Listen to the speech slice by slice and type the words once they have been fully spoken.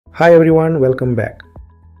Hi everyone, welcome back.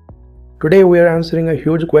 Today we are answering a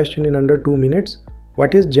huge question in under 2 minutes.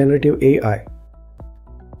 What is generative AI?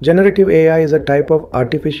 Generative AI is a type of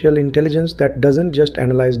artificial intelligence that doesn't just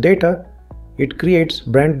analyze data, it creates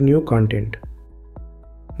brand new content.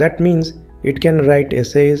 That means it can write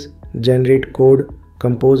essays, generate code,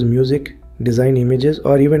 compose music, design images,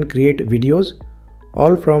 or even create videos,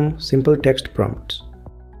 all from simple text prompts.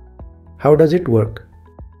 How does it work?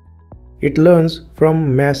 It learns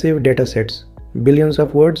from massive datasets, billions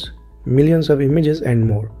of words, millions of images, and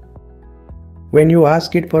more. When you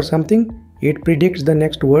ask it for something, it predicts the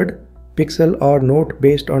next word, pixel, or note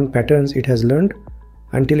based on patterns it has learned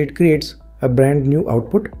until it creates a brand new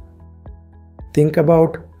output. Think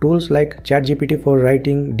about tools like ChatGPT for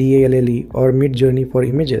writing, DALL-E, or Midjourney for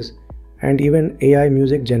images, and even AI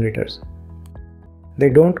music generators.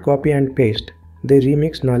 They don't copy and paste, they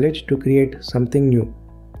remix knowledge to create something new.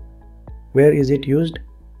 Where is it used?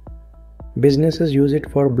 Businesses use it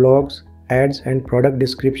for blogs, ads, and product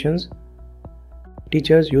descriptions.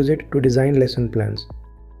 Teachers use it to design lesson plans.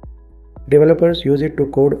 Developers use it to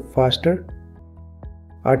code faster.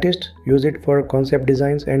 Artists use it for concept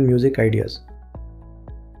designs and music ideas.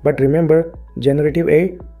 But remember, generative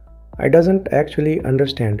AI doesn't actually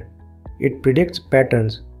understand. It predicts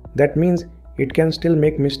patterns. That means it can still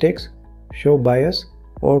make mistakes, show bias,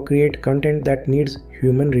 or create content that needs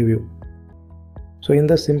human review. So in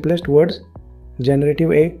the simplest words,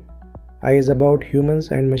 generative AI is about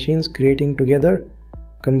humans and machines creating together,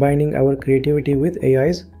 combining our creativity with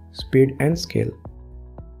AI's speed and scale.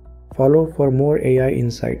 Follow for more AI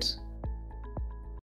insights.